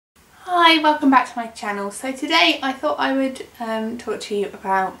Hi, welcome back to my channel. So today I thought I would talk to you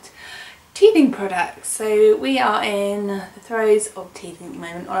about teething products. So we are in the throes of teething at the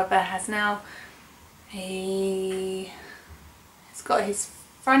moment. Oliver has now he's got his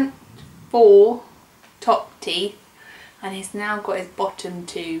front 4 top teeth and he's now got his bottom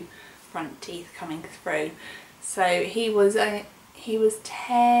 2 front teeth coming through. So he was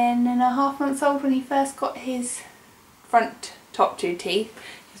 10.5 months old when he first got his front top 2 teeth.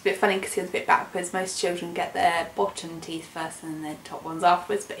 It's a bit funny because he was a bit backwards. Most children get their bottom teeth first and then their top ones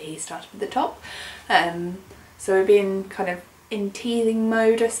afterwards, but he started with the top. So we've been kind of in teething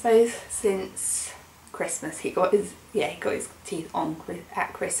mode, I suppose, since Christmas. He got his teeth on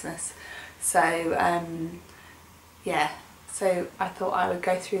at Christmas. So yeah, so I thought I would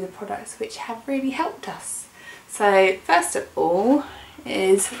go through the products which have really helped us. So first of all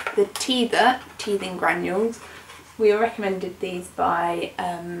is the Teetha teething granules. We were recommended these by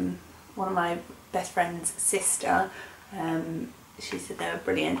one of my best friend's sister. She said they were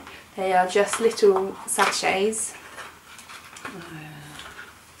brilliant. They are just little sachets.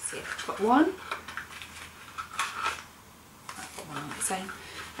 See if I've got one. I've got one like so.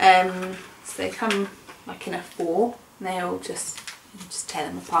 So they come like in a 4. And they all just tear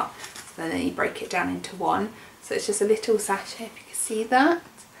them apart. So then you break it down into one. So it's just a little sachet, if you can see that.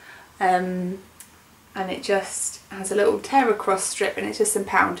 And it just has a little tear across strip and it's just some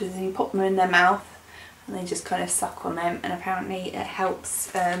powders and you pop them in their mouth and they just kind of suck on them, and apparently it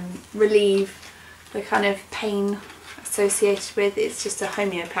helps relieve the kind of pain associated with it. It's just a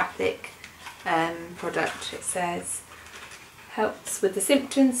homeopathic product. It says helps with the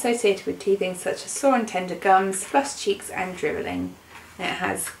symptoms associated with teething such as sore and tender gums, flushed cheeks and dribbling. And it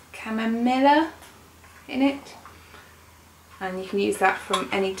has chamomilla in it. And you can use that from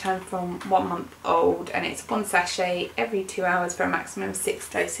any time from 1 month old, and it's 1 sachet every 2 hours for a maximum of 6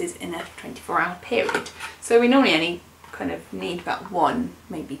 doses in a 24-hour period. So we normally only kind of need about 1,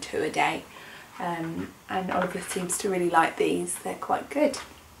 maybe 2 a day. And Oliver seems to really like these. They're quite good.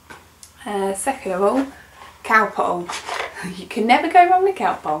 Second of all, Calpol. You can never go wrong with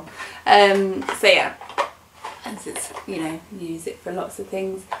Calpol. So yeah, as it's, you know, use it for lots of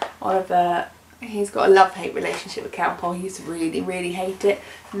things. Oliver, he's got a love-hate relationship with Calpol. He used to really hate it.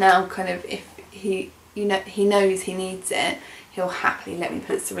 Now kind of if he knows he needs it, he'll happily let me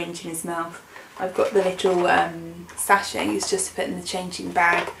put a syringe in his mouth. I've got the little sachets just to put in the changing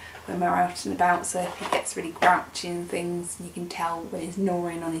bag when we're out and about, so if he gets really grouchy and things, you can tell when he's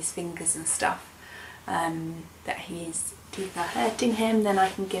gnawing on his fingers and stuff that his teeth are hurting him, then I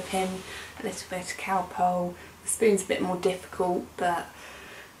can give him a little bit of Calpol. The spoon's a bit more difficult, but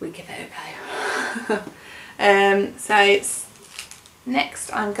we give it a go. So it's,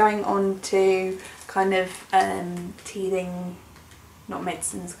 next I'm going on to kind of teething, not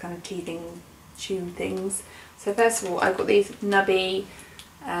medicines, kind of teething chew things. So first of all, I've got these Nuby,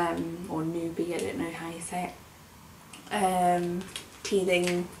 or Nuby, I don't know how you say it,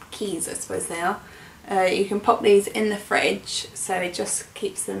 teething keys, I suppose they are. You can pop these in the fridge, so it just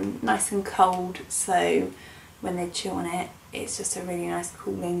keeps them nice and cold, so when they chew on it, it's just a really nice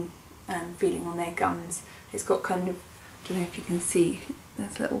cooling feeling on their gums. It's got kind of, I don't know if you can see,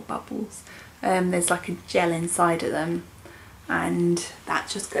 there's little bubbles. There's like a gel inside of them, and that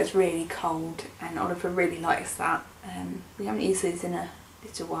just goes really cold, and Oliver really likes that. We haven't used these in a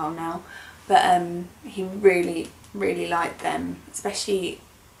little while now, but he really liked them, especially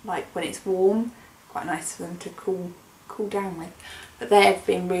like when it's warm. Quite nice for them to cool down with. But they've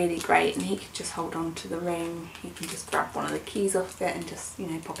been really great, and he could just hold on to the ring. He can just grab one of the keys off it and just, you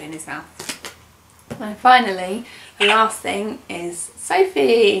know, pop it in his mouth. And finally, the last thing is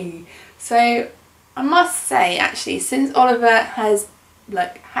Sophie. So I must say, actually, since Oliver has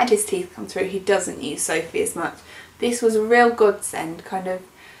like had his teeth come through, he doesn't use Sophie as much. This was a real godsend, kind of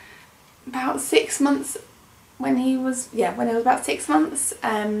about 6 months when he was, yeah, when it was about 6 months.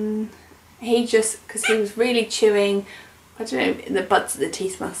 He just, because he was really chewing, I don't know, the buds of the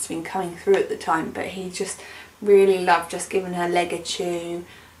teeth must have been coming through at the time, but he just really loved just giving her leg a chew,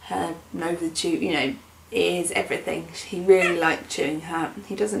 her nose a chew, you know, ears, everything. He really liked chewing her.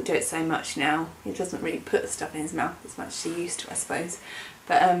 He doesn't do it so much now. He doesn't really put stuff in his mouth as much as he used to, I suppose.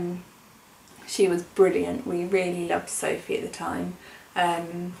 But she was brilliant. We really loved Sophie at the time.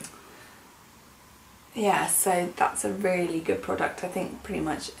 Yeah, so that's a really good product. I think pretty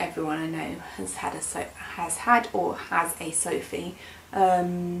much everyone I know has had or has a Sophie.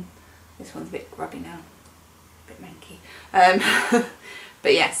 This one's a bit grubby now, a bit manky.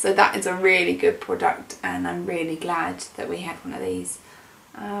 But yeah, so that is a really good product, and I'm really glad that we had one of these.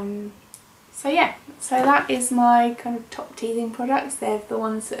 So yeah, so that is my kind of top teething products. They're the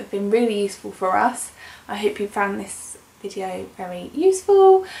ones that have been really useful for us. I hope you found this video very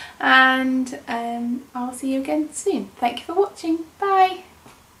useful, and I'll see you again soon. Thank you for watching. Bye!